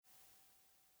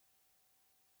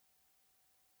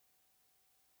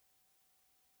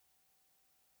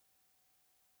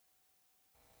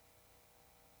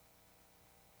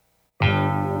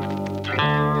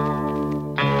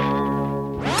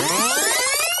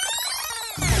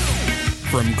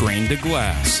From grain to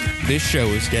glass, this show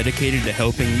is dedicated to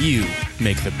helping you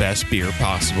make the best beer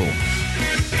possible.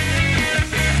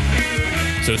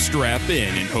 So strap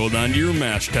in and hold on to your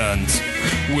mash tuns.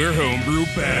 We're Homebrew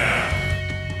Bound.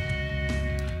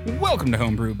 Welcome to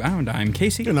Homebrew Bound. I'm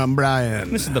Casey. And I'm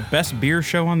Brian. This is the best beer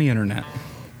show on the internet.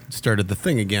 Started the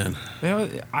thing again. Well,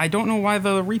 I don't know why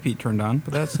the repeat turned on,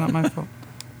 but that's not my fault.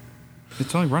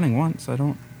 It's only running once.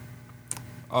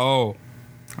 Oh,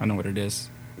 I know what it is.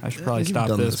 I should probably stop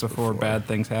this before bad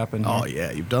things happen. Oh,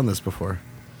 yeah, you've done this before.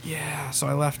 Yeah, so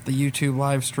I left the YouTube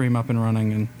live stream up and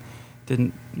running and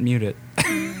didn't mute it.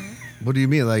 What do you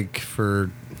mean, like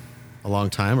for a long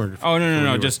time? Or oh,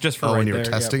 no, just for right when you were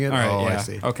there. testing it? All right, oh, yeah. I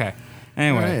see. Okay.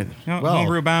 Anyway, right. you know, Well,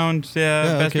 Homebrew Bound,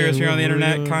 best beers here on the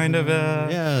internet, kind of.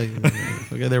 Yeah.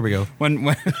 Okay, there we go. All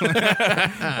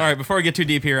right, before we get too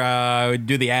deep here, we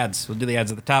do the ads. We'll do the ads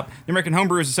at the top. The American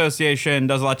Homebrewers Association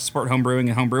does a lot to support homebrewing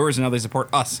and homebrewers, and now they support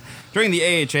us. During the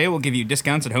AHA, we'll give you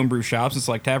discounts at homebrew shops and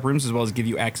select tap rooms, as well as give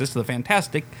you access to the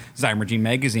fantastic Zymergy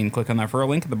magazine. Click on that referral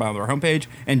link at the bottom of our homepage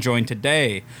and join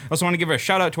today. I also want to give a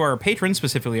shout out to our patrons,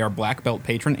 specifically our black belt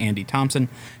patron, Andy Thompson.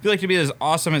 If you'd like to be as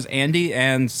awesome as Andy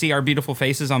and see our beautiful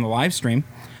faces on the live stream,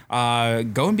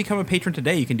 go and become a patron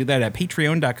today. You can do that at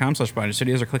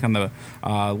patreon.com/BlinderStudios or click on the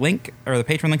link or the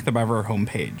patron link at the bottom of our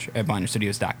homepage at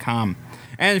BlinderStudios.com.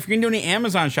 And if you're going to do any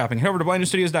Amazon shopping, head over to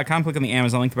BlinderStudios.com, click on the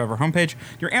Amazon link at the bottom of our homepage.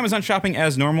 Your Amazon shopping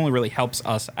as normal. It really helps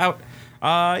us out.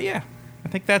 Yeah, I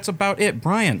think that's about it.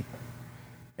 Brian,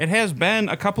 it has been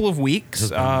a couple of weeks.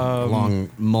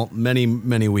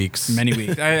 Many weeks. Many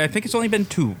weeks. I think it's only been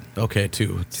 2. Okay,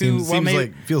 2. Feels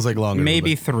like longer.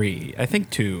 Maybe 3. I think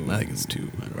 2. I think it's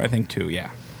 2. I think 2, yeah.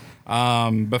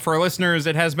 But for our listeners,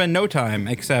 it has been no time,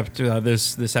 except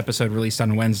this episode released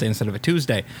on Wednesday instead of a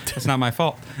Tuesday. It's not my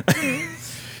fault.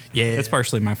 Yeah. It's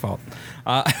partially my fault.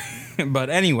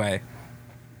 But anyway,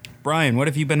 Brian, what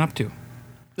have you been up to?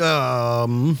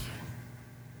 Well,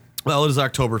 it is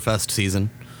Oktoberfest season.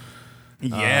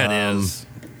 Yeah, it is.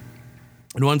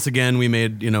 And once again, we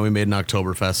made an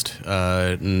Oktoberfest.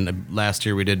 And last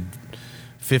year we did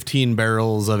 15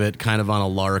 barrels of it, kind of on a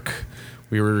lark.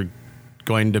 We were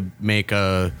going to make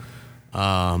a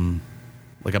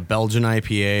like a Belgian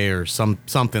IPA or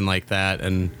something like that,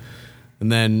 and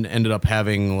then ended up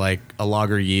having like a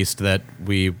lager yeast that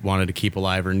we wanted to keep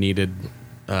alive or needed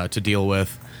to deal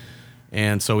with,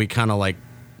 and so we kind of like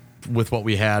with what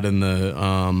we had in the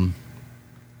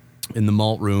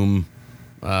malt room,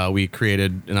 we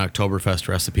created an Oktoberfest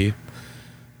recipe.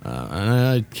 And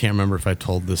I can't remember if I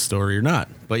told this story or not,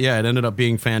 but yeah, it ended up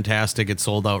being fantastic. It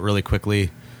sold out really quickly.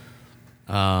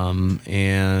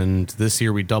 And this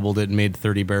year we doubled it and made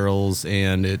 30 barrels,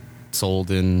 and it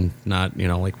sold in not,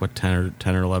 10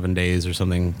 or 11 days or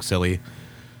something silly.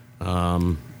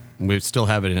 We still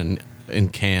have it in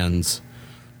cans,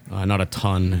 not a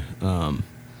ton.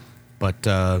 But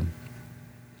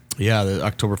yeah, the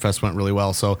Oktoberfest went really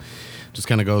well. So just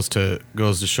kind of goes to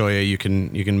show you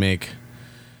can make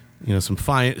some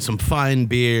fine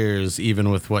beers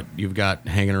even with what you've got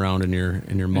hanging around in your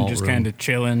malt and just room. kind of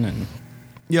chilling and.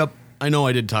 Yep, I know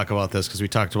I did talk about this because we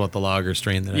talked about the lager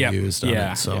strain that I used on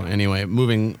it. So anyway,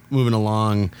 moving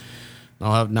along,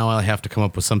 now I have to come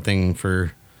up with something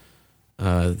for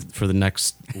the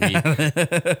next week.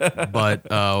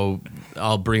 But I'll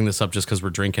bring this up just because we're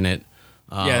drinking it.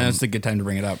 That's a good time to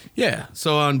bring it up. Yeah.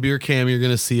 So on Beer Cam, you're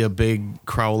going to see a big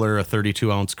crowler, a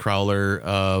 32-ounce crowler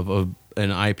of an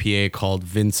IPA called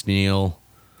Vince Neil.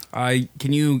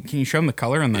 Can you show them the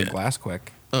color on the glass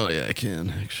quick? Oh yeah, I can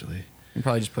actually. You can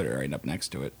probably just put it right up next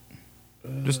to it.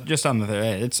 Just on the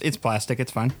it's plastic. It's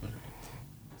fine.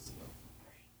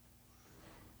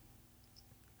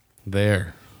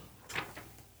 There.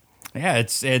 Yeah,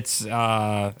 it's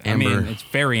amber. I mean, it's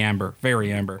very amber,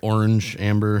 Orange,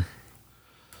 amber,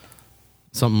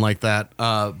 something like that.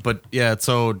 But yeah,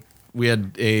 so we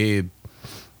had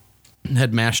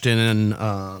mashed in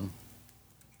a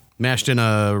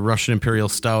Russian Imperial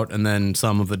Stout, and then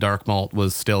some of the dark malt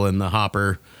was still in the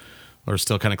hopper, or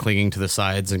still kind of clinging to the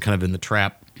sides and kind of in the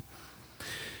trap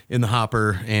in the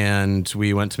hopper. And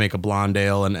we went to make a blonde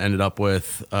ale and ended up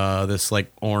with this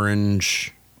like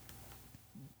orange,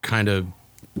 kind of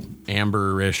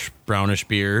amberish, brownish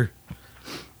beer.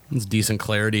 There's decent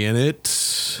clarity in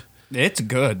it. It's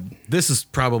good. This is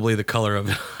probably the color of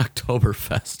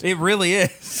Oktoberfest. It really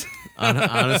is.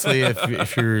 Honestly,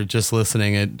 if you're just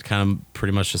listening, it kind of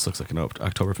pretty much just looks like an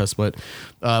Oktoberfest, but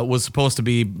was supposed to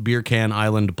be Beer Can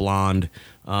Island Blonde.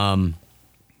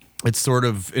 It's sort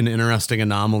of an interesting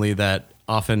anomaly that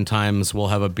oftentimes we'll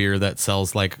have a beer that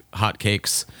sells like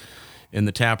hotcakes in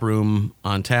the tap room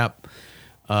on tap,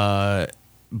 but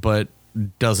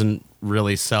doesn't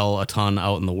really sell a ton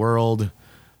out in the world.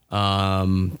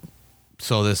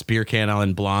 So this Beer Can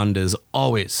Island Blonde is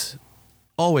always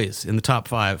in the top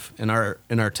 5 in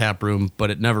our tap room, but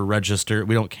it never registered.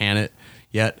 We don't can it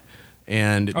yet.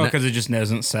 And because it just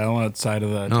doesn't sell outside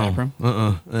of the tap room?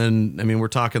 And I mean, we're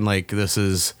talking like this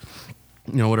is,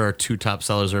 what are our 2 top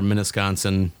sellers are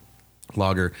Minnetonka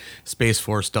Lager, Space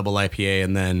Force Double IPA,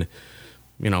 and then,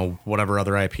 whatever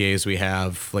other IPAs we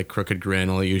have, like Crooked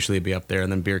Grin will usually be up there,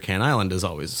 and then Beer Can Island is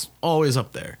always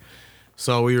up there.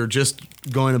 So we were just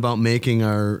going about making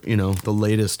our, the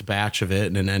latest batch of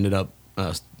it, and ended up,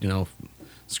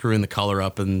 screwing the color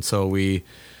up. And so we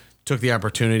took the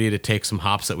opportunity to take some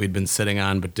hops that we'd been sitting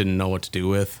on but didn't know what to do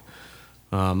with.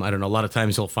 I don't know. A lot of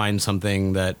times you'll find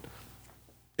something that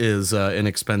is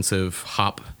inexpensive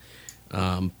hop,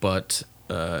 but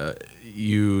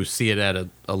you see it at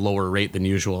a lower rate than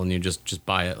usual, and you just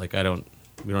buy it. Like we don't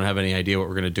have any idea what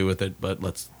we're gonna do with it, but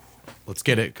let's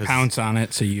get it. Pounce on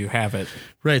it so you have it.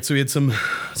 Right. So we had some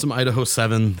Idaho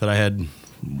 7 that I had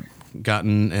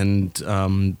gotten,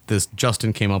 and this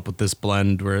Justin came up with this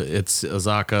blend where it's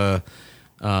Azacca,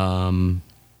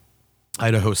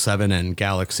 Idaho 7, and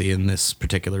Galaxy in this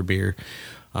particular beer.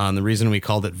 The reason we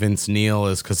called it Vince Neil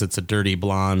is because it's a dirty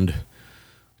blonde.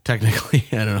 Technically,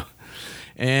 I don't know.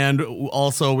 And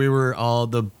also, we were all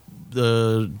the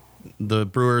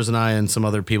brewers and I and some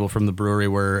other people from the brewery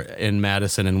were in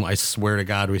Madison, and I swear to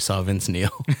God, we saw Vince Neil.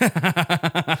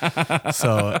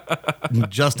 So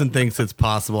Justin thinks it's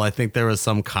possible. I think there was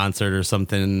some concert or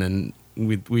something, and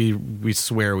we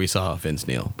swear we saw Vince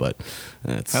Neil. But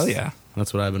hell yeah,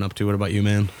 that's what I've been up to. What about you,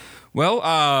 man? Well,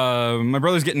 my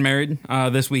brother's getting married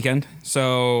this weekend,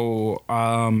 so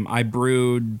I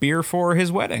brewed beer for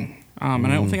his wedding. And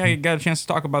I don't think I got a chance to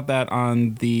talk about that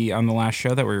on the last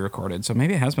show that we recorded. So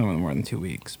maybe it has been more than 2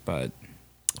 weeks, but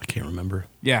I can't remember.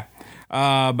 Yeah.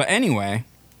 But anyway,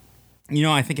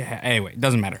 I think anyway, it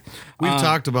doesn't matter. We've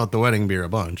talked about the wedding beer a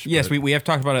bunch. Yes, we have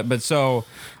talked about it. But so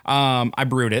I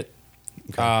brewed it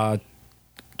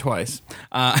twice.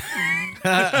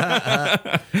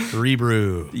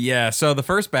 Rebrew. Yeah. So the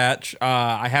first batch,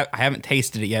 I haven't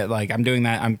tasted it yet. Like I'm doing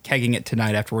that. I'm kegging it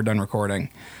tonight after we're done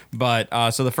recording.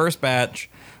 But so the first batch,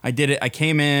 I did it. I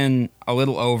came in a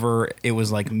little over. It was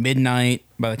like midnight.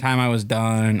 By the time I was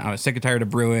done, I was sick and tired of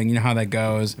brewing. You know how that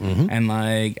goes. Mm-hmm. And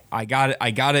like I got it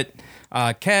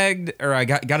kegged, or I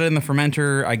got it in the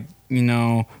fermenter. I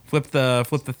flipped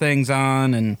the things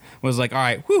on and was like, all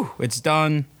right, whew, it's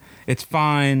done. It's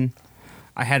fine.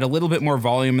 I had a little bit more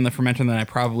volume in the fermenter than I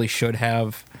probably should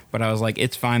have, but I was like,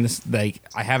 it's fine. This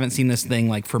I haven't seen this thing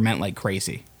like ferment like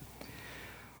crazy.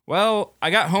 Well,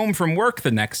 I got home from work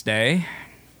the next day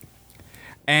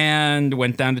and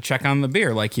went down to check on the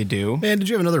beer like you do. Man, did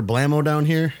you have another Blammo down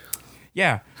here?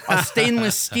 Yeah, a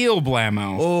stainless steel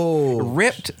Blammo. Oh.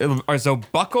 Ripped, or so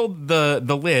buckled the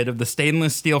lid of the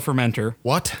stainless steel fermenter.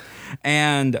 What?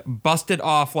 And busted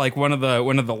off like one of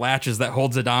the latches that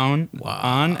holds it on,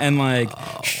 and like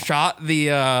shot the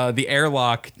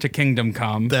airlock to Kingdom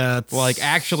Come. That's like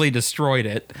actually destroyed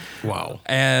it. Wow.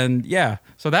 And yeah,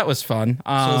 so that was fun.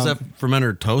 So is that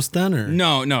fermenter toast then, or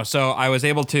no? So I was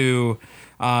able to.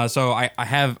 So I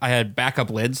had backup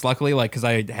lids, luckily, like because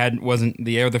the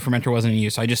fermenter wasn't in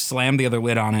use. So I just slammed the other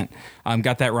lid on it,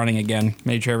 got that running again,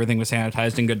 made sure everything was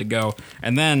sanitized and good to go.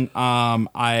 And then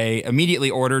I immediately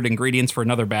ordered ingredients for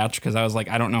another batch because I was like,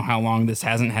 I don't know how long this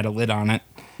hasn't had a lid on it.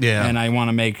 Yeah. And I want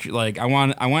to make I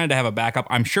wanted to have a backup.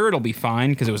 I'm sure it'll be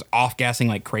fine because it was off gassing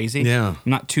like crazy. Yeah.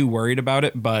 I'm not too worried about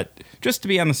it, but just to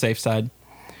be on the safe side.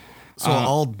 So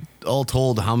all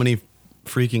told, how many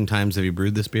freaking times have you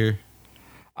brewed this beer?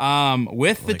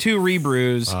 With the 2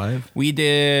 rebrews, 5? We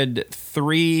did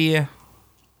 3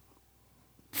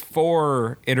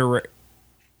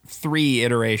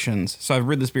 iterations. So I've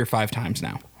brewed this beer 5 times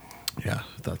now. Yeah,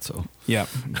 I thought so. Yep,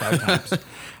 5 times.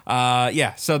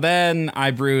 Yeah. So then I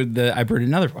brewed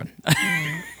another one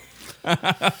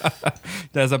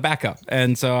as a backup,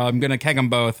 and so I'm gonna keg them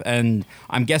both, and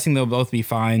I'm guessing they'll both be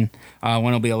fine.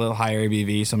 One will be a little higher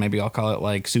ABV, so maybe I'll call it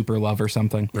like Super Love or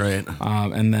something. Right.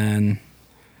 And then.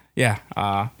 Yeah,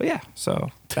 but yeah,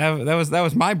 so that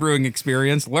was my brewing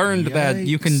experience. Learned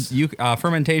Yikes. that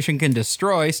fermentation can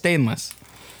destroy stainless.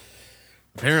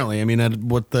 Apparently, I mean, I'd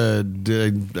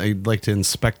like to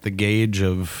inspect the gauge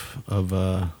of.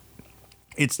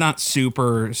 It's not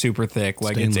super thick,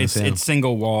 like it's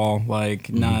single wall, like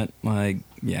not like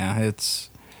it's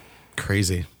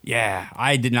crazy. Yeah,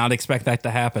 I did not expect that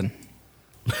to happen.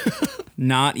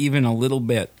 Not even a little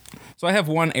bit. So I have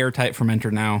one airtight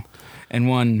fermenter now. and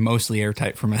one mostly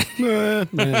airtight fermented.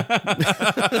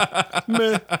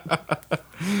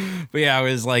 But yeah, I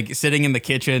was like sitting in the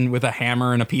kitchen with a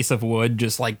hammer and a piece of wood,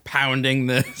 just like pounding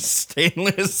the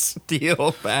stainless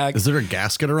steel bag. Is there a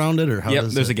gasket around it, or how? Yep,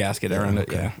 does there's it? a gasket around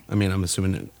it. Yeah. I mean, I'm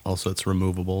assuming it's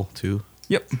removable too.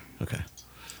 Yep. Okay.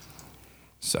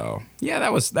 So yeah,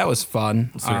 that was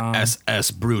fun. So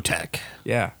SS Brewtech.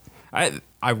 Yeah, I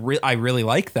really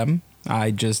like them.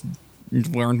 I just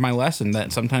learned my lesson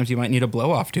that sometimes you might need a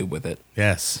blow off tube with it.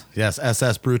 Yes.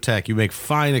 SS Brewtech. You make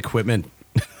fine equipment.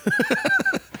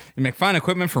 You make fine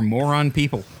equipment for moron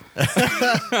people.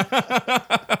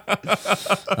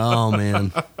 Oh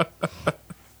man.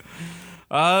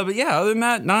 But yeah, other than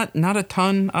that, not a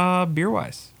ton beer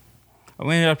wise. I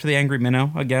went up to the Angry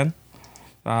Minnow again.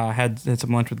 Had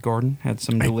some lunch with Gordon. Had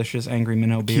some delicious Angry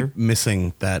Minnow beer. Keep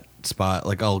missing that spot.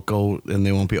 Like I'll go and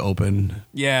they won't be open.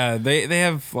 Yeah, they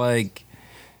have like,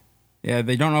 yeah,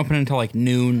 they don't open until like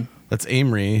noon. That's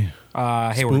Amory.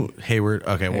 Hayward. Hayward.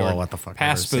 Okay. Hayward. Well, what the fuck?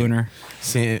 Past Spooner.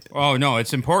 Oh no,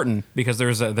 it's important because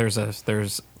there's a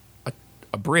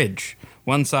bridge.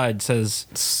 One side says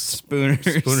Spooner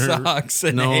sucks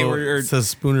and Hayward. It says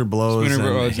Spooner blows. Spooner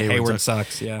and blows. Hayward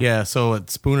sucks. Yeah. Yeah. So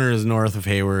Spooner is north of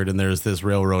Hayward, and there's this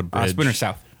railroad bridge. Spooner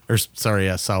south. Or sorry,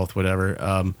 yeah, south, whatever.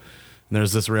 And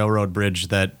there's this railroad bridge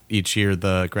that each year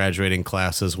the graduating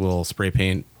classes will spray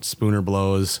paint Spooner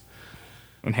blows.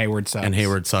 And Hayward sucks. And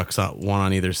Hayward sucks, one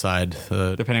on either side.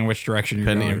 Depending which direction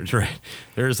you're going. Right.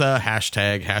 There's a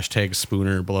hashtag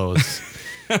Spooner blows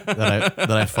that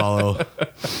I follow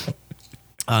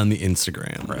on the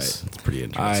Instagram. Right. It's pretty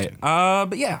interesting.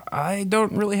 But yeah, I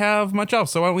don't really have much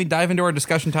else. So why don't we dive into our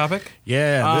discussion topic?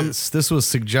 Yeah, this was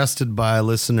suggested by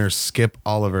listener Skip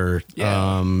Oliver.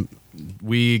 Yeah.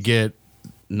 We get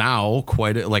now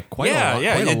quite a lot.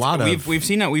 We've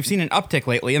seen an uptick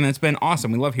lately, and it's been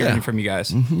awesome. We love hearing from you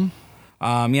guys. Mm-hmm.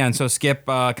 And so Skip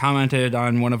commented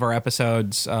on one of our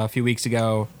episodes a few weeks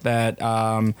ago that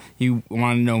he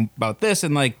wanted to know about this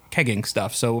and like kegging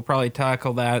stuff. So we'll probably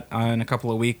tackle that in a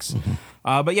couple of weeks. Mm-hmm.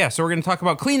 But yeah, so we're going to talk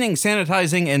about cleaning,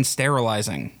 sanitizing, and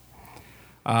sterilizing.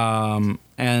 And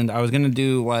I was going to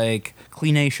do like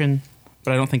cleanation,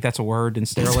 but I don't think that's a word, in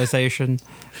sterilization,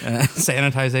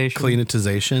 sanitization.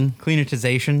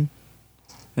 Cleanitization.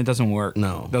 It doesn't work.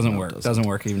 No. Doesn't work. Doesn't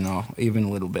work even a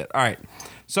little bit. All right.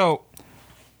 So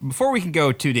before we can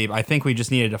go too deep, I think we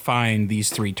just need to define these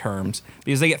three terms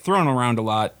because they get thrown around a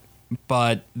lot,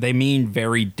 but they mean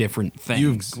very different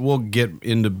things. We'll get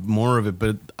into more of it,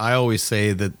 but I always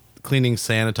say that cleaning,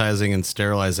 sanitizing, and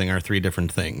sterilizing are three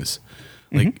different things.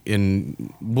 Like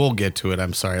we'll get to it.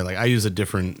 I'm sorry. Like I use a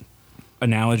different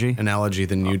analogy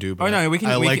than you do. But I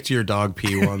liked your dog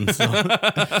pee one. So.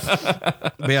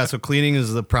 But yeah, so cleaning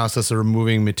is the process of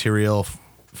removing material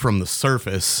from the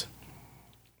surface.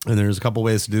 And there's a couple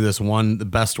ways to do this. The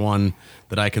best one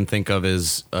that I can think of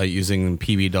is using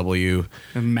PBW.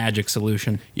 A magic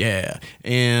solution. Yeah.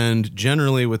 And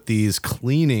generally with these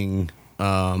cleaning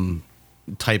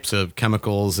types of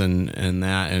chemicals and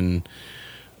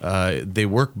they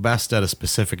work best at a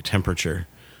specific temperature.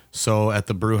 So at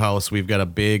the brew house, we've got a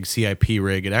big CIP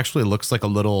rig. It actually looks like a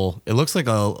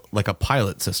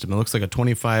pilot system. It looks like a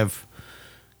 25,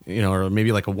 or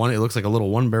maybe like it looks like a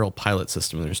little 1-barrel pilot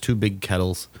system. There's 2 big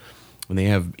kettles, and they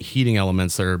have heating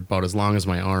elements that are about as long as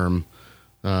my arm,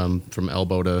 from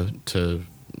elbow to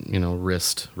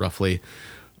wrist roughly.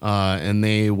 And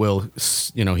they will,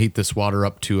 heat this water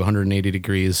up to 180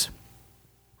 degrees.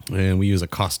 And we use a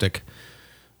caustic,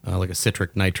 like a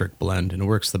citric nitric blend, and it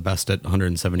works the best at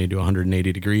 170 to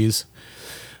 180 degrees.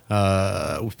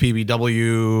 With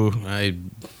PBW, I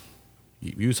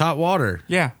use hot water.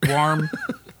 Yeah, warm.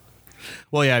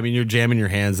 Well, yeah, I mean, you're jamming your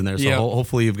hands in there, so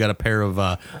hopefully you've got a pair of,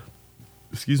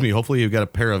 hopefully you've got a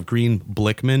pair of green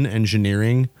Blickman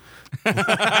Engineering.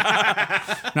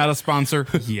 Not a sponsor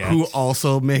yet. Who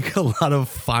also make a lot of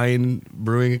fine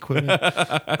brewing equipment.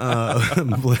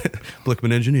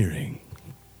 Blickman Engineering.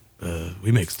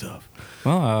 We make stuff.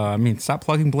 Well, stop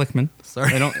plugging Blickman.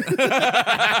 Sorry. I don't.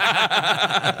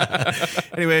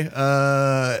 Anyway,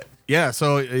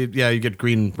 so you get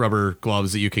green rubber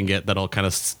gloves that you can get that'll kind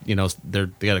of, they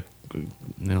got a,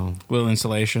 little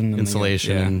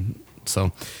insulation.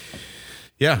 So,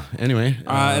 yeah. Anyway,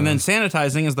 and then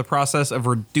sanitizing is the process of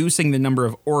reducing the number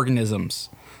of organisms,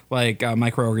 like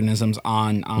microorganisms,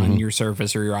 on your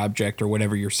surface or your object or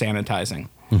whatever you're sanitizing.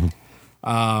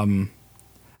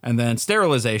 And then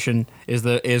sterilization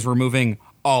is removing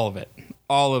all of it,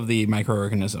 all of the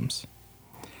microorganisms.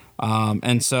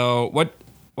 And so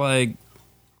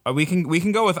we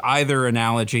can go with either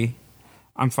analogy.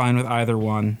 I'm fine with either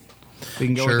one. We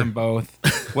can go Sure. with them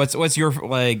both. What's your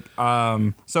like?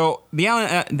 So the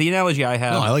analogy I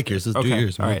have. No, I like yours. Let's do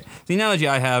yours. All man. right. The analogy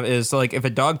I have is so, like if a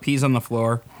dog pees on the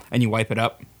floor and you wipe it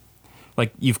up,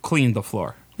 like you've cleaned the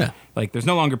floor. Yeah. Like there's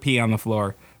no longer pee on the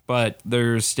floor, but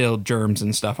there's still germs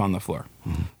and stuff on the floor.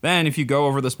 Mm-hmm. Then if you go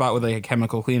over the spot with like a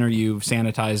chemical cleaner, you've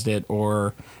sanitized it,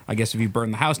 or I guess if you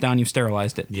burn the house down, you've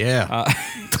sterilized it. Yeah.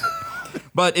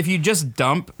 But if you just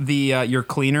dump the your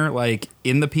cleaner like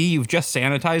in the pee, you've just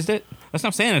sanitized it. That's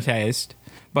not sanitized,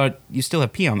 but you still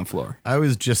have pee on the floor. I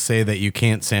always just say that you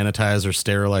can't sanitize or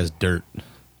sterilize dirt.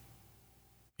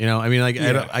 You know, I mean, like,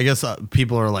 Yeah. I guess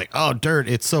people are like, oh, dirt,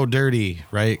 it's so dirty,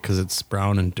 right? Because it's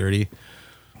brown and dirty.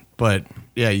 But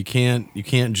yeah, you can't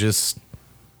just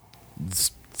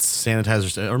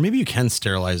sanitize or maybe you can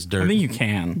sterilize dirt. I think you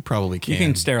can. Probably can. You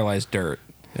can sterilize dirt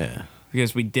Yeah.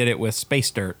 because we did it with space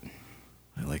dirt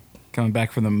I like coming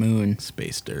back from the moon.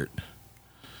 space dirt.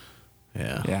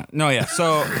 Yeah. Yeah. No, yeah.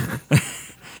 So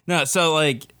no, so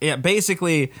like yeah,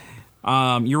 basically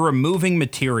you're removing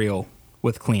material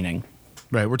with cleaning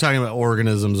Right. We're talking about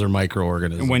organisms or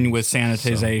microorganisms. when with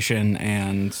sanitization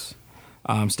and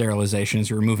sterilizations,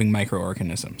 you're removing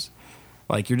microorganisms.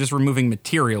 Like you're just removing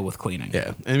material with cleaning.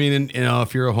 Yeah, I mean, and, you know,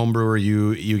 if you're a home brewer,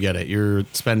 you get it. You're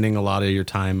spending a lot of your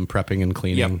time prepping and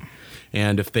cleaning. Yep.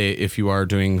 And if you are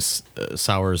doing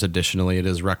sours additionally, it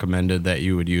is recommended that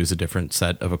you would use a different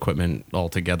set of equipment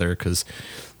altogether because,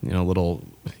 you know,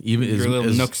 Your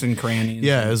little nooks and crannies.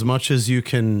 Yeah, as much as you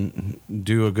can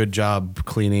do a good job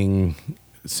cleaning,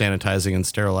 sanitizing, and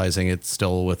sterilizing, it's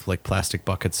still with like plastic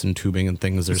buckets and tubing and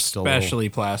things. There's still Especially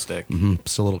plastic.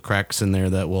 still little cracks in there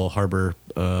that will harbor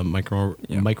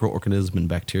microorganism and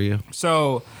bacteria.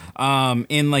 So,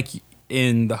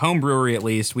 in the home brewery at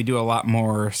least, we do a lot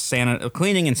more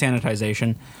cleaning and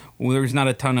sanitization. There's not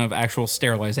a ton of actual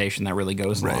sterilization that really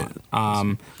goes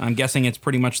on. I'm guessing it's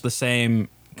pretty much the same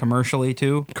commercially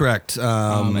too. Correct.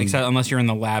 Except unless you're in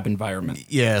the lab environment.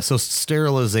 Yeah, so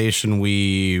sterilization,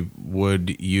 we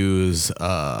would use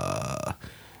an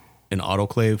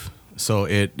autoclave. So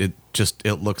it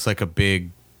looks like a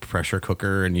big pressure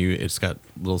cooker, and it's got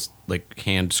little like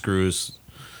hand screws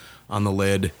on the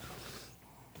lid.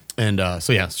 And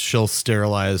so yeah, she'll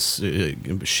sterilize.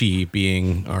 She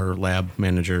being our lab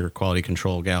manager, quality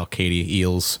control gal, Katie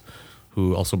Eels,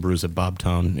 who also brews at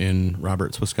Bobtown in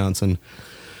Roberts, Wisconsin.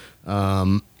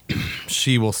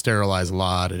 She will sterilize a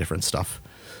lot of different stuff.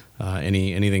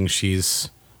 Anything she's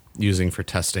using for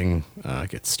testing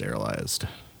gets sterilized.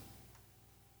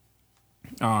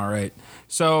 All right.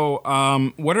 So,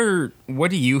 what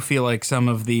do you feel like some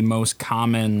of the most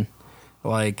common,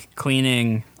 like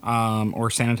cleaning or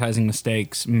sanitizing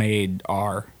mistakes made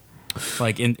are,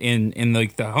 like in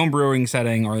like the home brewing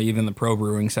setting or even the pro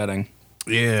brewing setting?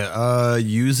 Yeah,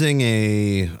 using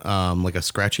a like a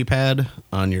scratchy pad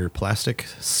on your plastic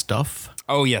stuff.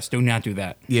 Oh yes, do not do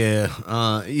that.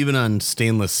 Yeah, even on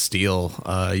stainless steel,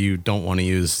 you don't want to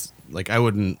use, like, I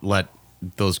wouldn't let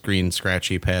those green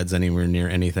scratchy pads anywhere near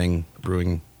anything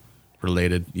brewing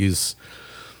related. Use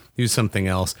something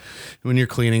else. When you're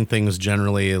cleaning things,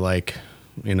 generally, like,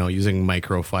 you know, using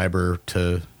microfiber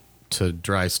to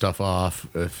dry stuff off,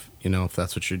 if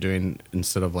that's what you're doing,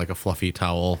 instead of like a fluffy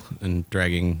towel and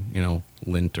dragging, you know,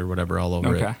 lint or whatever all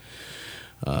over it.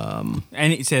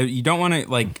 And so you don't want to,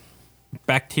 like,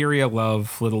 bacteria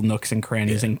love little nooks and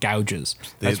crannies and gouges.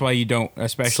 That's why you don't,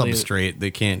 especially Substrate,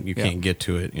 you can't get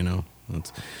to it, you know.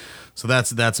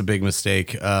 That's a big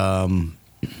mistake. I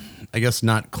guess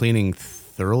not cleaning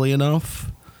thoroughly enough.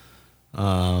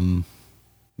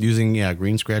 Using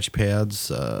green scratch pads.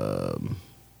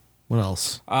 What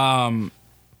else?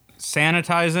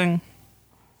 sanitizing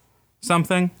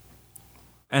something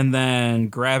and then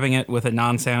grabbing it with a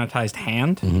non-sanitized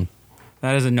hand. Mm-hmm.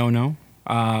 That is a no-no.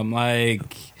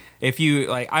 Like if you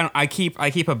like, I keep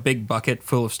a big bucket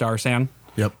full of Star San.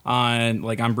 Yep.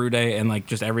 On brew day, and like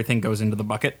just everything goes into the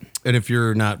bucket. And if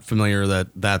you're not familiar,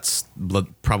 that's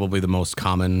probably the most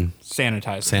common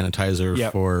sanitizer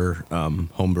yep. for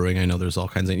home brewing. I know there's all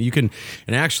kinds of you can,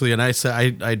 and actually, and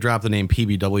I dropped the name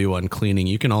PBW on cleaning.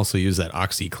 You can also use that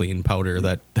OxyClean powder.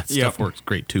 That stuff Yep. works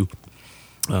great too.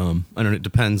 I don't know. It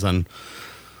depends on.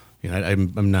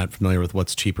 I'm not familiar with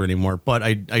what's cheaper anymore, but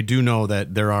I do know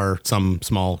that there are some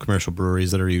small commercial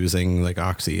breweries that are using like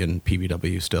Oxy and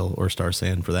PBW still, or Star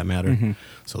San for that matter. Mm-hmm.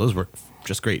 So those work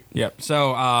just great. Yep.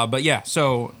 So,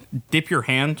 so dip your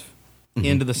hand mm-hmm.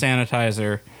 into the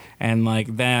sanitizer and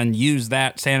then use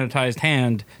that sanitized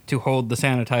hand to hold the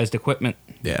sanitized equipment.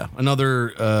 Yeah.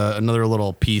 Another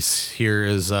little piece here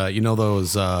is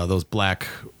those black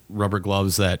rubber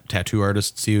gloves that tattoo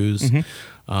artists use. Mm-hmm.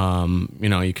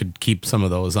 You could keep some of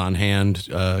those on hand.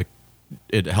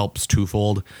 it helps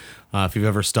twofold. If you've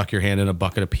ever stuck your hand in a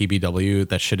bucket of PBW,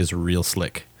 that shit is real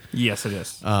slick. Yes, it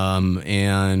is.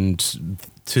 And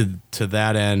to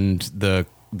that end, the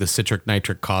citric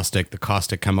nitric caustic, the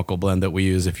caustic chemical blend that we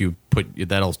use, if you put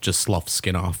that'll just slough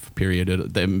skin off.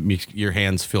 Period. Your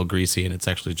hands feel greasy, and it's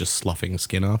actually just sloughing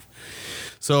skin off.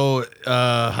 So,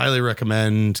 highly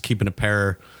recommend keeping a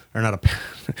pair. Or not a pair,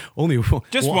 only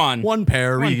just one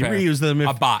pair. Reuse them,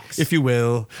 a box, if you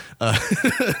will.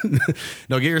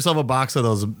 No, get yourself a box of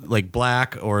those, like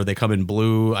black, or they come in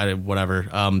blue, whatever.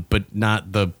 But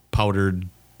not the powdered,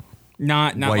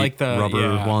 not white like the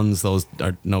rubber ones. Those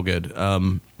are no good.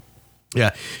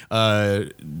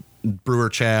 Brewer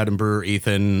Chad and Brewer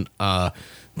Ethan.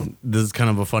 This is kind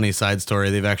of a funny side story.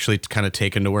 They've actually kind of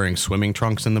taken to wearing swimming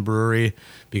trunks in the brewery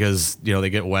because, they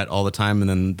get wet all the time and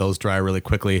then those dry really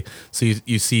quickly. So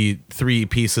you see 4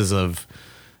 pieces of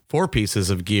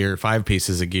gear, 5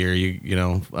 pieces of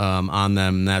gear, on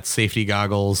them. That's safety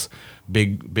goggles,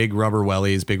 big rubber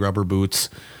wellies, big rubber boots,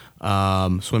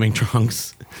 swimming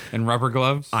trunks, and rubber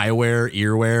gloves, eyewear,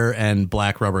 earwear, and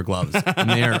black rubber gloves. And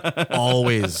they are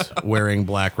always wearing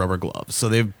black rubber gloves. So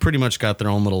they've pretty much got their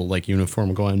own little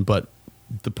uniform going. But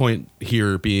the point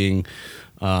here being,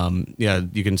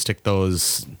 you can stick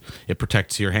those. It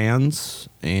protects your hands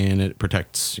and it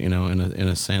protects, in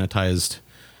a sanitized,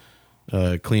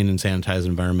 clean and sanitized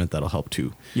environment. That'll help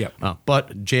too. Yep.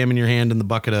 But jamming your hand in the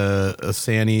bucket of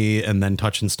Sani and then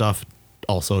touching stuff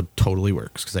also totally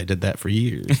works, because I did that for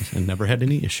years and never had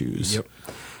any issues. Yep.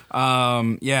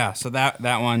 So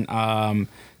that one,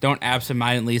 don't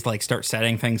absentmindedly start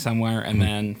setting things somewhere and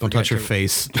then don't touch your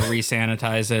face to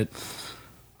re-sanitize it.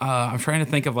 I'm trying to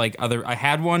think of other. I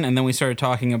had one, and then we started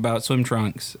talking about swim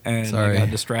trunks, and I got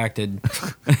distracted.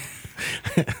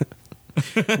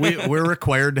 We're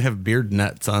required to have beard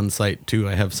nets on site too.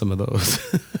 I have some of those.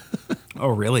 Oh,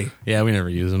 really? Yeah, we never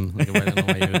use them. I don't know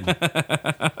why you would.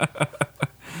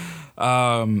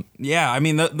 I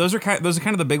mean, those are kind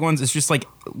of the big ones. It's just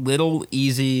little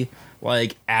easy,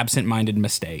 absent-minded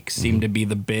mistakes seem to be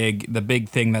the big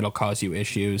thing that'll cause you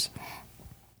issues.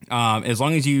 As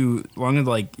long as you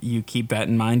keep that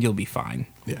in mind, you'll be fine.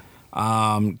 Yeah.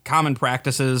 Common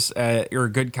practices or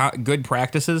good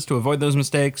practices to avoid those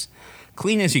mistakes.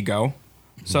 Clean as you go,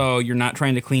 so you're not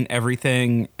trying to clean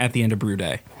everything at the end of brew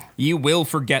day. You will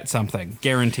forget something,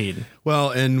 guaranteed. Well,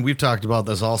 and we've talked about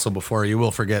this also before. You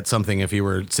will forget something if you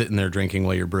were sitting there drinking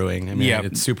while you're brewing. I mean,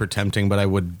 It's super tempting, but I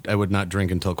would not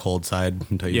drink until cold side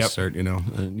until you start.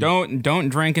 Don't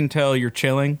drink until you're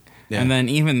chilling, and then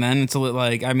even then, it's a little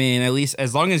at least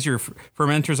as long as your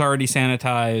fermenter's already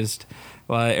sanitized,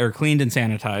 or cleaned and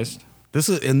sanitized. This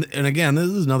is and again, this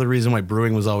is another reason why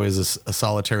brewing was always a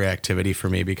solitary activity for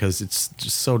me, because it's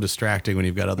just so distracting when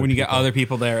you've got other get other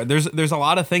people there. There's a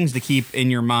lot of things to keep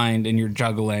in your mind and you're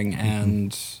juggling,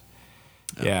 and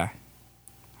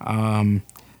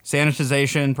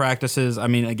sanitization practices. I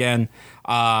mean, again,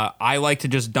 I like to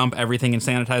just dump everything in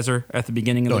sanitizer at the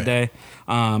beginning of the day,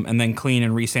 and then clean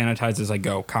and re-sanitize as I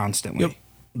go constantly. Yep.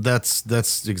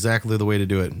 That's exactly the way to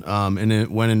do it. And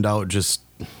when in doubt, just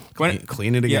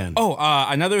clean it again. Yeah. Oh,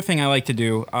 another thing I like to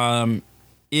do,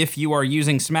 if you are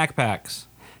using smack packs,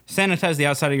 sanitize the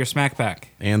outside of your smack pack.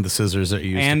 And the scissors that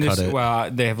you use to cut it.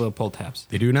 Well, they have little pull tabs.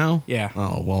 They do now? Yeah.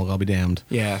 Oh, well, I'll be damned.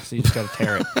 Yeah, so you just got to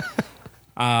tear it.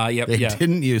 They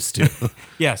didn't used to.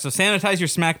 Yeah, so sanitize your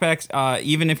smack packs.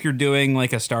 Even if you're doing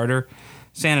a starter,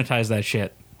 sanitize that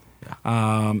shit.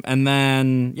 Yeah. And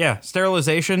then,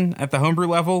 sterilization at the homebrew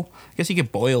level. I guess you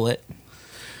could boil it.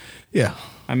 Yeah.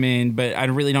 I mean, but I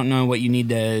really don't know what you need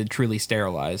to truly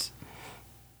sterilize.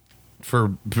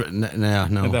 No. At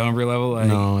the homebrew level?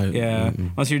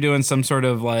 Unless you're doing some sort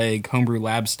of homebrew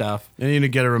lab stuff. And you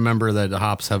got to remember that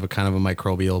hops have a kind of a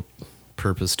microbial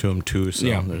purpose to them too, so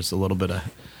there's a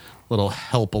little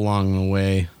help along the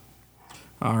way.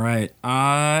 All right.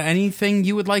 Anything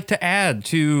you would like to add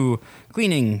to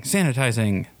cleaning,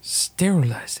 sanitizing,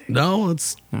 sterilizing? No,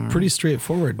 it's pretty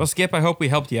straightforward. Well, Skip, I hope we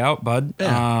helped you out, bud.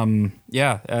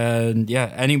 Yeah.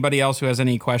 Anybody else who has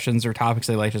any questions or topics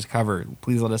they'd like us to cover,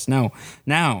 please let us know.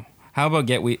 Now, how about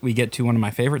we get to one of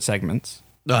my favorite segments?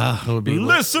 It would be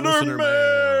Listener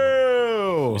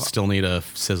Mail. We still need a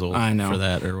sizzle for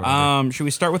that or whatever. Should we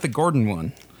start with the Gordon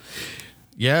one?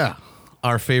 Yeah.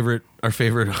 Our favorite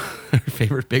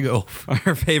big oaf.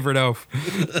 Our favorite oaf.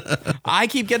 I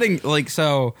keep getting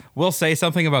so we'll say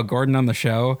something about Gordon on the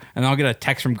show, and I'll get a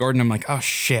text from Gordon. I'm like, oh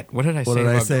shit, what did I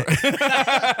say?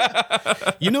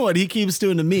 Gordon? You know what he keeps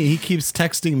doing to me? He keeps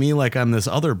texting me like I'm this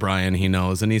other Brian he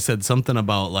knows, and he said something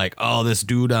about this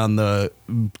dude on the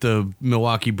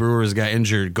Milwaukee Brewers got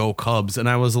injured. Go Cubs! And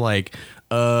I was like,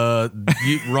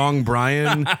 Wrong,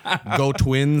 Brian. Go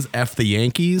Twins. F the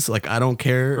Yankees. Like, I don't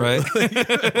care Right.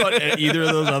 about either of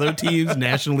those other teams.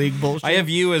 National League bullshit. I have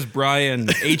you as Brian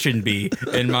H&B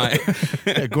in my.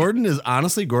 Yeah, Gordon is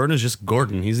just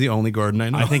Gordon. He's the only Gordon I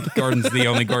know. I think Gordon's the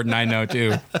only Gordon I know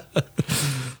too.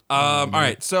 All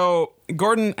right, so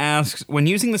Gordon asks, when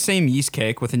using the same yeast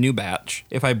cake with a new batch,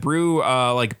 if I brew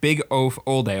like Big Oaf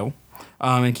Old Ale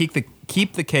and keep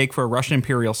the cake for a Russian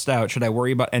Imperial Stout, should I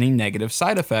worry about any negative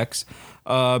side effects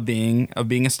being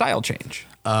a style change?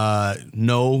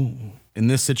 No. In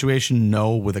this situation,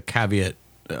 no, with a caveat.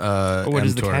 What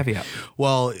is the caveat?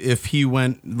 Well, if he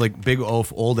went like Big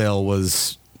Oaf Old Ale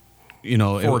was,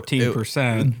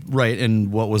 14%. Right,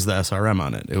 and what was the SRM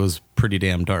on it? It was pretty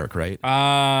damn dark, right?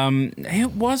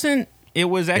 It wasn't. It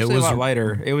was actually a lot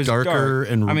lighter. It was darker dark.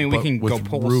 and I mean, we but can with go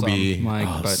pull ruby. some, Mike,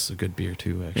 but but it's a good beer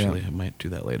too. Actually, Yeah. I might do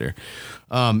that later.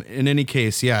 In any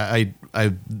case, yeah,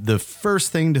 I the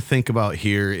first thing to think about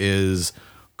here is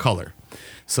color.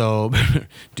 So,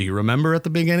 do you remember at the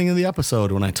beginning of the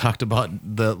episode when I talked about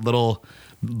the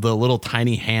little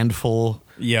tiny handful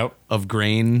yep. of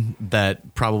grain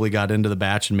that probably got into the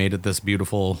batch and made it this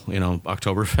beautiful,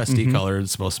 Oktoberfesty color?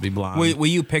 It's supposed to be blonde. Will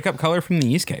you pick up color from the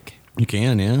yeast cake? You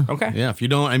can, yeah. Okay. Yeah, if you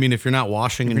don't, if you're not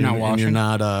washing and you're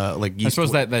not like yeast. I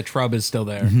suppose that trub is still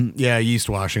there. Yeah, yeast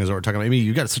washing is what we're talking about. I mean,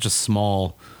 you got such a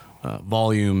small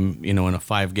volume, in a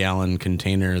 5-gallon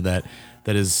container that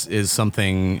is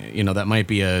something, that might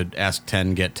be a ask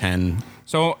 10 get 10.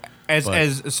 So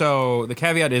so the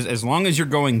caveat is as long as you're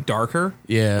going darker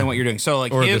than what you're doing. So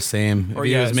like or the same. If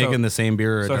he was making the same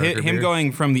beer or a so darker him beer.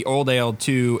 going from the old ale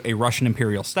to a Russian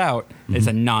Imperial Stout is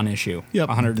a non-issue. Yep.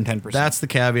 110%. That's the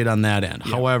caveat on that end.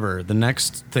 However, the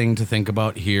next thing to think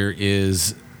about here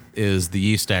is the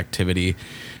yeast activity.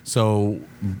 So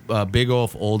Big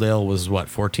Oaf Old Ale was what,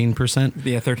 14%?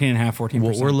 Yeah, 13.5%, 14%.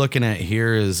 What we're looking at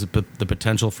here is the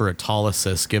potential for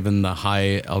autolysis, given the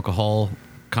high alcohol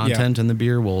content in the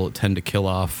beer will tend to kill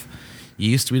off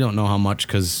yeast. We don't know how much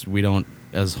because we don't,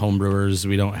 as home brewers,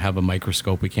 we don't have a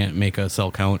microscope. We can't make a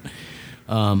cell count.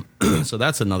 So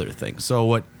that's another thing. So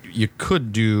what you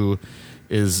could do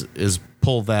is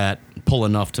pull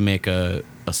enough to make a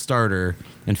starter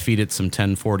and feed it some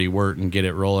 1040 wort and get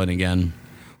it rolling again.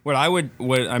 Yeah, what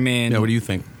do you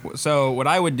think? So what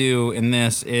I would do in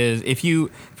this is if you're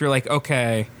like,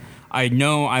 okay, I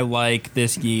know I like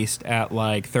this yeast at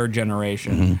like third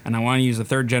generation, and I want to use a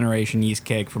third generation yeast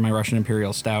cake for my Russian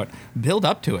Imperial Stout. Build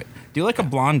up to it. Do like a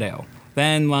blonde ale.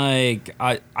 Then like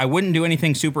I wouldn't do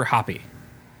anything super hoppy.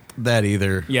 That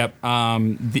either. Yep.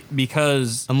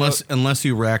 Because unless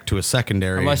you rack to a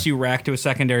secondary. Unless you rack to a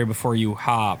secondary before you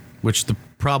hop. Which the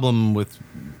problem with,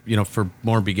 for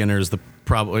more beginners,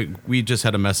 we just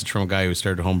had a message from a guy who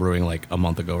started homebrewing like a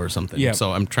month ago or something. Yep.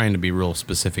 So I'm trying to be real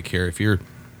specific here. If you're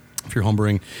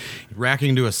homebrewing,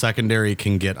 racking to a secondary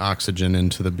can get oxygen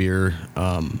into the beer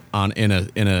in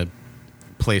a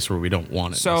place where we don't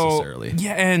want it necessarily.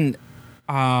 Yeah, and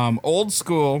old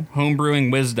school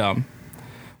homebrewing wisdom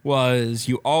was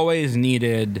you always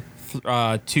needed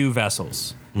 2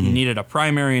 vessels. You needed a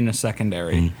primary and a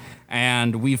secondary.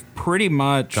 And we've pretty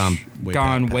much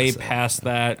gone way past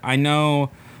that. I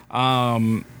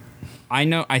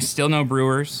still know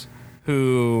brewers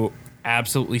who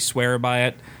absolutely swear by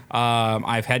it.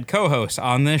 I've had co-hosts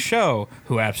on this show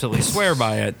who absolutely swear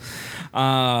by it.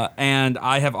 And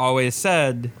I have always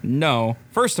said, no,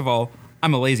 first of all,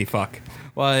 I'm a lazy fuck.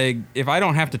 Like, if I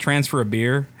don't have to transfer a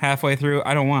beer halfway through,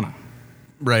 I don't want to.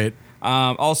 Right.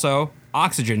 Also,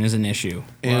 oxygen is an issue.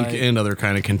 And other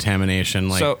kind of contamination,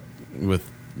 with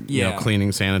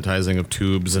cleaning, sanitizing of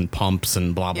tubes and pumps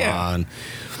and blah, blah. Yeah.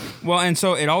 And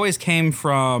so it always came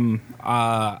from,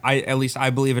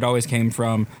 I believe it always came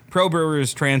from pro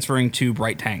brewers transferring to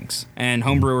bright tanks and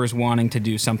home brewers wanting to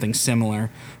do something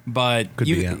similar. But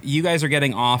you guys are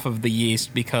getting off of the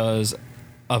yeast because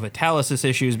of autolysis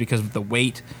issues, because of the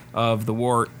weight of the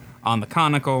wort on the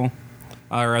conical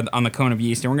or on the cone of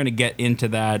yeast. And we're going to get into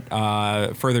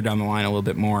that further down the line a little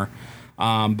bit more.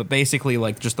 But basically,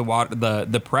 like, just the water,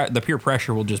 the pure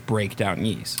pressure will just break down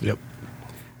yeast. Yep.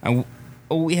 And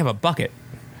we have a bucket.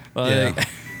 That's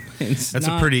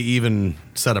a pretty even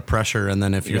set of pressure, and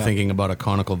then if you're thinking about a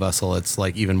conical vessel, it's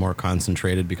like even more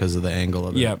concentrated because of the angle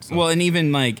of it. Yeah. So. Well, and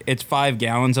even like it's 5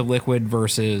 gallons of liquid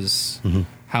versus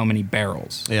how many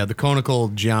barrels? Yeah. The conical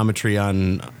geometry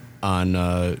on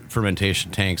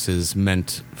fermentation tanks is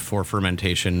meant for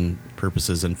fermentation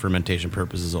purposes and fermentation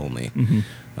purposes only.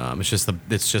 It's just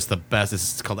the best.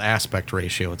 It's called aspect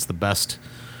ratio. It's the best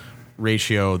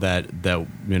ratio that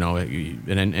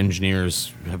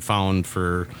engineers have found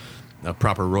for a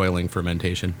proper roiling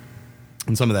fermentation.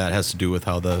 And some of that has to do with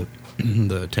how the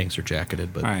the tanks are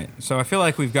jacketed. But All right. So I feel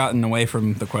like we've gotten away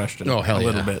from the question Oh, hell a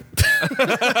little yeah. bit.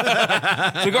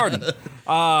 So Gordon,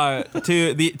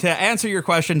 to answer your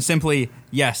question simply,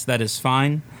 yes, that is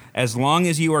fine. As long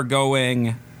as you are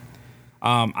going,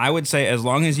 I would say as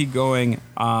long as you're going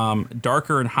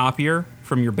darker and hoppier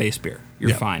from your base beer,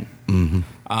 you're Yeah. fine.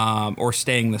 Or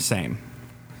staying the same.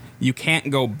 You can't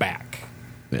go back.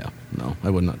 yeah, no, I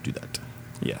would not do that.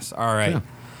 Yes. All right.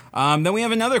 Yeah. Then we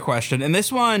have another question, and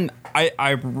this one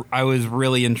I was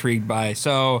really intrigued by.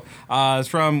 So it's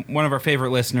from one of our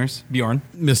favorite listeners, Bjorn.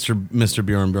 Mr.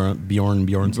 Bjorn Bjornson. Bjorn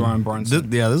Bjornson.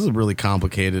 This is really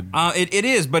complicated. It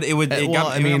is, but it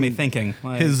got me thinking.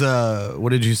 Like, His what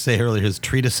did you say earlier? His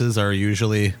treatises are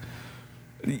usually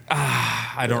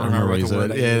I don't remember what the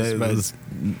word is, but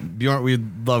Bjorn. We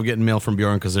love getting mail from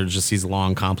Bjorn because they're just these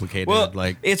long, complicated. well,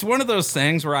 like it's one of those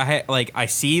things where I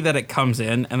see that it comes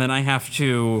in, and then I have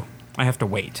to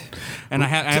wait, and I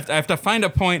have to find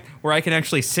a point where I can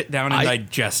actually sit down and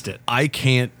digest it. I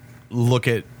can't look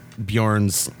at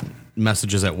Bjorn's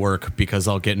messages at work because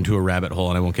I'll get into a rabbit hole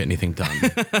and I won't get anything done.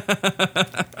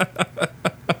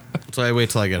 So I wait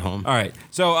till I get home. All right.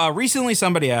 So recently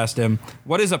somebody asked him,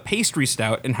 what is a pastry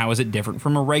stout and how is it different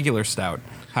from a regular stout?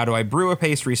 How do I brew a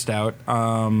pastry stout?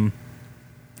 And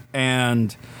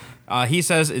he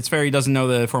says it's fair. He doesn't know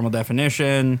the formal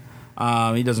definition.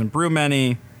 He doesn't brew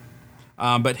many.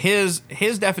 But his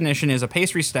definition is a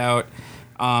pastry stout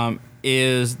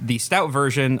is the stout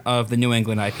version of the New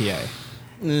England IPA.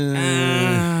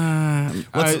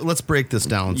 Let's break this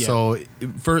down. Yeah. So,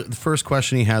 the first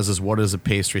question he has is, what is a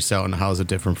pastry stout and how is it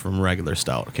different from a regular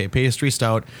stout? Okay, pastry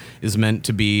stout is meant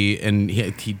to be, and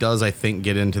he does, I think,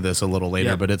 get into this a little later,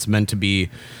 Yeah. but it's meant to be,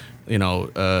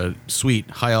 sweet,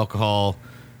 high alcohol.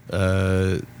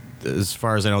 As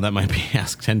far as I know, that might be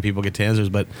ask 10 people, get 10 answers,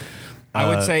 but I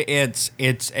would say it's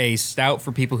a stout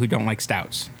for people who don't like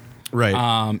stouts. right.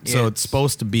 So it's- it's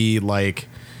supposed to be like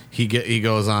he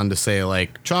goes on to say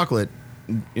like chocolate.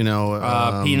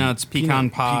 Peanuts, pecan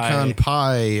pie. Pecan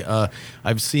pie.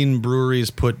 I've seen breweries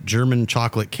put German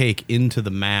chocolate cake into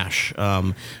the mash.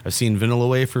 I've seen vanilla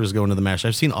wafers go into the mash.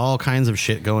 I've seen all kinds of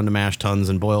shit go into mash tuns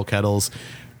and boil kettles.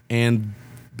 And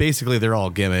basically they're all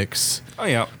gimmicks. Oh,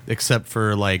 yeah. Except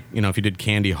for if you did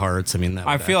candy hearts, I mean, that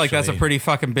I would feel like that's a actually- pretty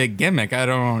fucking big gimmick.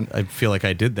 I feel like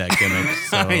I did that gimmick.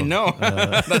 So. I know.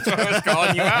 That's why I was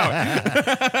calling you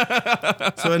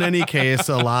out. So in any case,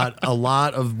 a lot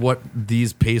of what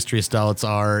these pastry stouts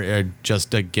are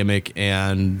just a gimmick,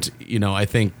 and I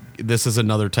think this is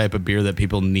another type of beer that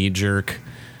people knee jerk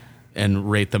and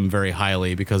rate them very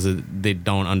highly because they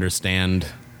don't understand.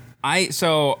 I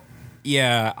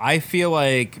feel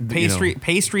like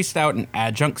pastry stout and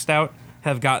adjunct stout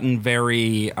have gotten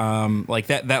very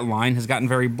that line has gotten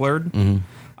very blurred.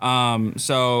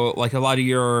 So like a lot of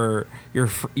your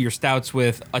stouts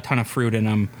with a ton of fruit in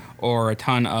them, or a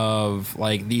ton of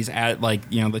like these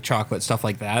the chocolate stuff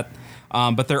like that.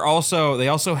 But they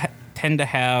also tend to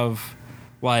have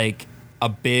like a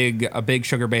big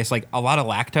sugar base, like a lot of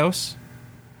lactose.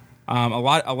 A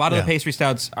lot of the pastry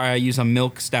stouts use a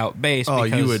milk stout base. Oh,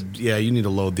 because, you need to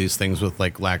load these things with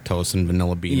like lactose and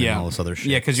vanilla bean and all this other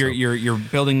shit. Yeah, because you're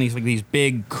building these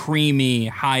big creamy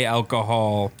high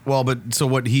alcohol. Well, but so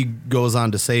what he goes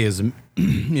on to say is,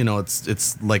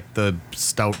 it's like the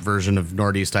stout version of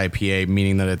Northeast IPA,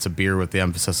 meaning that it's a beer with the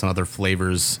emphasis on other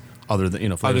flavors other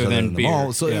than flavors other than beer. the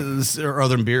malt, or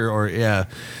other than beer, or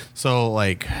So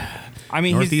like, I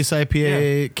mean, Northeast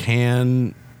IPA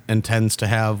can and tends to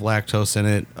have lactose in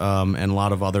it, and a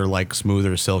lot of other like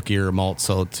smoother, silkier malts,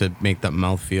 so to make that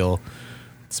mouth feel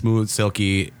smooth,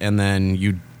 silky, and then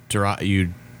you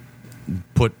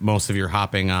put most of your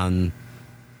hopping on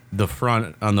the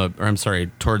front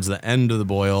towards the end of the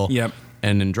boil. Yep.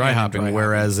 And in dry And in hopping, dry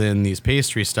whereas in these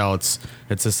pastry stouts,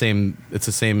 it's the same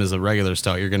as a regular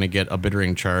stout. You're going to get a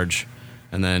bittering charge,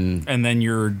 and then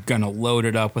you're gonna load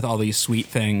it up with all these sweet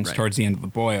things towards the end of the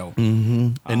boil.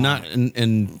 And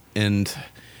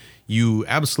you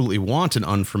absolutely want an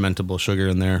unfermentable sugar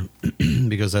in there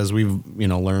because as we've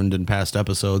learned in past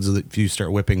episodes, if you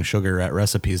start whipping sugar at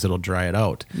recipes, it'll dry it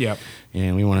out. Yep.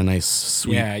 And we want a nice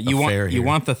sweet affair you here.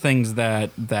 want the things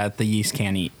that the yeast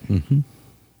can't eat.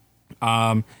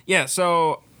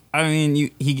 So I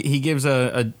mean, he gives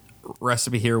a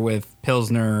recipe here with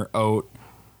Pilsner, oat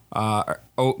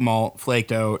malt,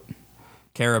 flaked oat,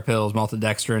 carapils,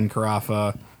 maltodextrin,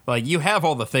 carafa. Like you have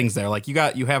all the things there. Like you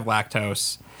have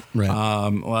lactose. Right.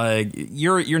 Like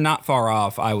you're not far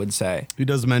off, I would say. He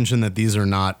does mention that these are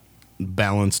not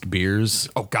balanced beers.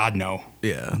 Oh God, no.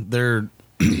 Yeah, they're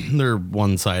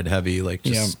one side heavy, like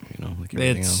just like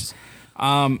everything else.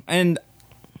 And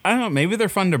I don't know. Maybe they're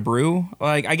fun to brew.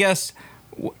 Like, I guess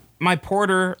my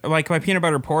porter, like my peanut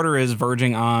butter porter, is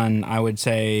verging on, I would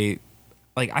say,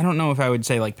 like, I don't know if I would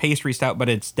say like pastry stout, but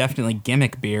it's definitely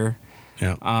gimmick beer.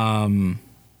 Yeah. I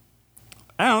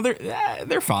don't know.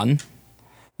 They're fun.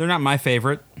 They're not my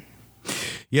favorite.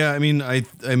 Yeah, I mean,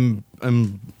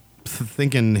 I'm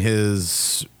thinking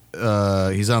he's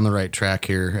on the right track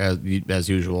here as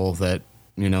usual. That,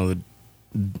 you know,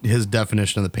 his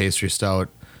definition of the pastry stout.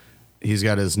 He's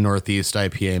got his Northeast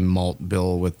IPA malt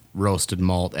bill with roasted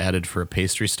malt added for a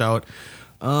pastry stout.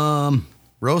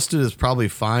 Roasted is probably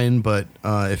fine, but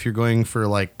if you're going for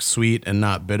like sweet and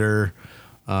not bitter,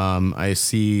 I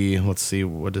see. Let's see,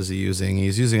 what is he using?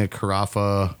 He's using a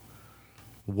Carafa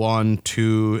 1,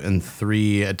 2, and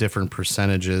 3 at different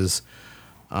percentages.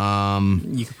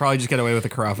 You could probably just get away with a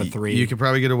Carafa 3. You could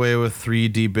probably get away with 3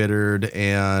 debittered,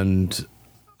 and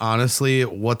honestly,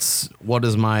 what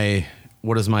is my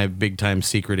big time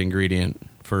secret ingredient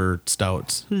for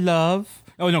stouts? Love.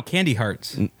 Oh no, Candy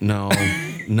Hearts. No,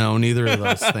 neither of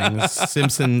those things.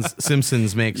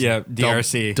 Simpsons makes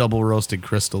DRC double roasted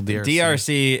crystal.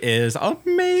 DRC is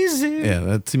amazing.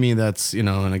 Yeah, to me that's, you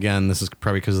know, and again, this is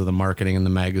probably because of the marketing in the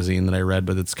magazine that I read,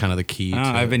 but it's kind of the key.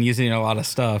 I've been using a lot of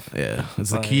stuff. Yeah, it's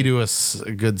the key to a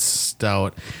good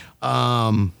stout.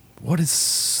 What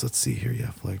is? Let's see here.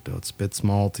 Yeah, flaked oat, spitz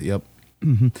malt. Yep.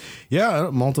 Mm-hmm. Yeah,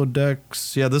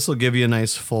 Maltodex. Yeah, this will give you a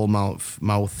nice full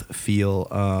mouth feel.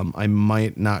 I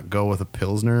might not go with a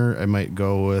Pilsner. I might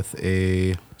go with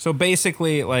a. So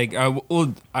basically, like,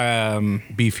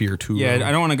 beefier too. Yeah,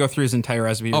 I don't want to go through his entire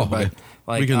recipe, but okay.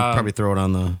 like we can probably throw it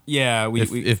on the. Yeah,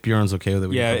 if Bjorn's okay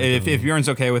with it. If Bjorn's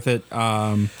okay with it,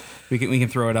 we can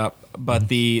throw it up. But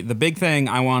the big thing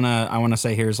I wanna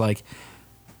say here is, like,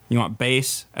 you want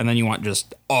base, and then you want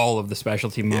just all of the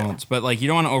specialty malts. Yeah. But like, you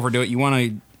don't want to overdo it. You want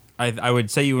to, I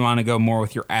would say you want to go more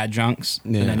with your adjuncts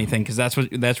than anything, because that's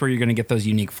where you're going to get those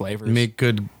unique flavors. Make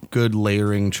good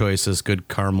layering choices, good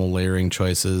caramel layering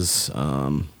choices.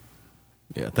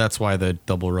 That's why the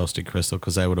double roasted crystal,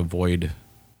 because I would avoid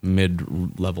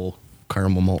mid-level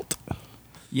caramel malt.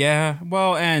 Yeah,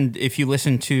 well, and if you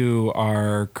listen to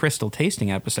our crystal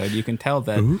tasting episode, you can tell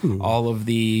that all of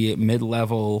the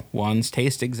mid-level ones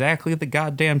taste exactly the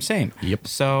goddamn same. Yep.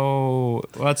 So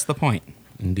that's the point.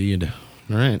 Indeed.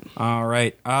 All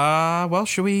right. Well,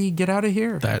 should we get out of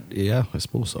here? Yeah, I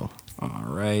suppose so. All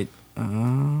right.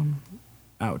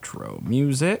 Outro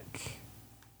music.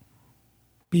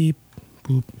 Beep,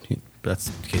 boop.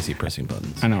 That's Casey pressing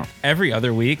buttons. I know. Every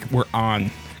other week, we're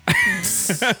on. All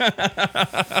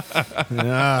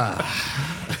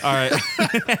right.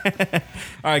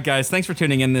 All right, guys, thanks for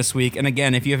tuning in this week. And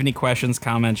again, if you have any questions,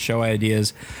 comments, show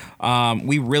ideas,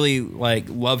 we really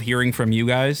love hearing from you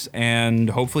guys, and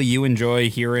hopefully you enjoy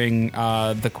hearing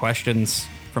the questions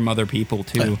from other people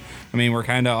too. I mean, we're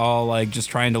kind of all just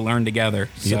trying to learn together,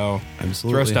 so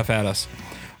absolutely. Throw stuff at us.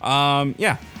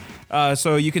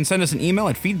 So you can send us an email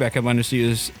at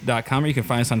feedback@blenderstudios.com, or you can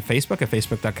find us on Facebook at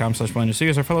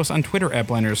facebook.com/blenderstudios, or follow us on Twitter at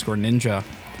 @blinder_ninja.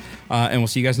 And we'll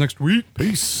see you guys next week.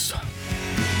 Peace.